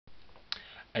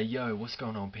Hey yo, what's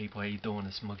going on people? How you doing?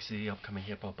 It's MUGZY, upcoming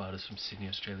hip hop artist from Sydney,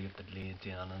 Australia, up the land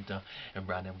down under. And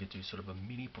right now I'm gonna do sort of a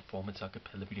mini performance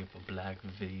acapella video for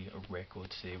BlackV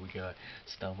Records. Here we go.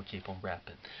 Start we keep on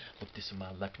rapping. Look, this is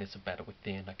my life and it's a battle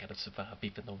within. I gotta survive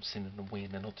even though I'm sinning to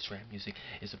win. And all this rap music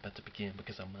is about to begin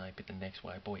because I might be the next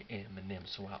white boy Eminem.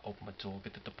 So I open my door,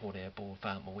 get to the port airport,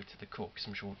 find my way to the court. Cause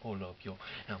I'm showing all of you.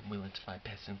 And I'm willing to fight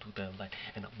passing through the light.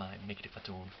 And I might make it if I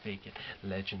don't fake it.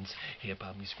 Legends, hip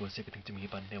hop music was everything to me,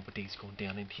 but nowadays going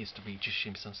down in history. Just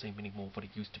shame some same anymore what it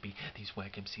used to be. These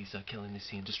whack MCs are killing this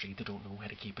industry. They don't know how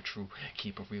to keep it true,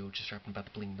 keep it real. Just rapping about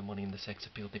the bling, the money, and the sex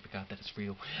appeal. They forgot that it's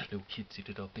real. Little kids eat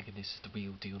it up thinking this is the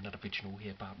real deal. Not original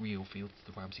hip hop, real feel.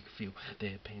 The rhymes you can feel.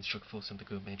 Their pain struck full something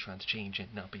good man trying to change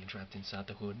and not being trapped inside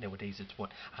the hood. Nowadays it's what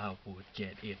I would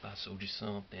get if I sold you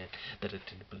something that I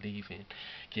didn't believe in.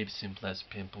 Give simple as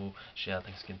pimple. Shout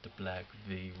thanks again to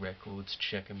BlackV Records.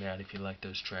 Check them out if you like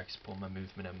those tracks. Support my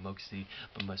movement at MUGZY.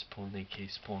 But most importantly, keep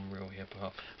supporting real hip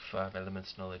hop. 5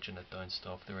 elements knowledge and I don't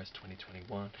stop. The rest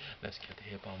 2021. Let's get the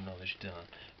hip hop knowledge done.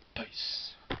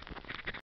 Peace.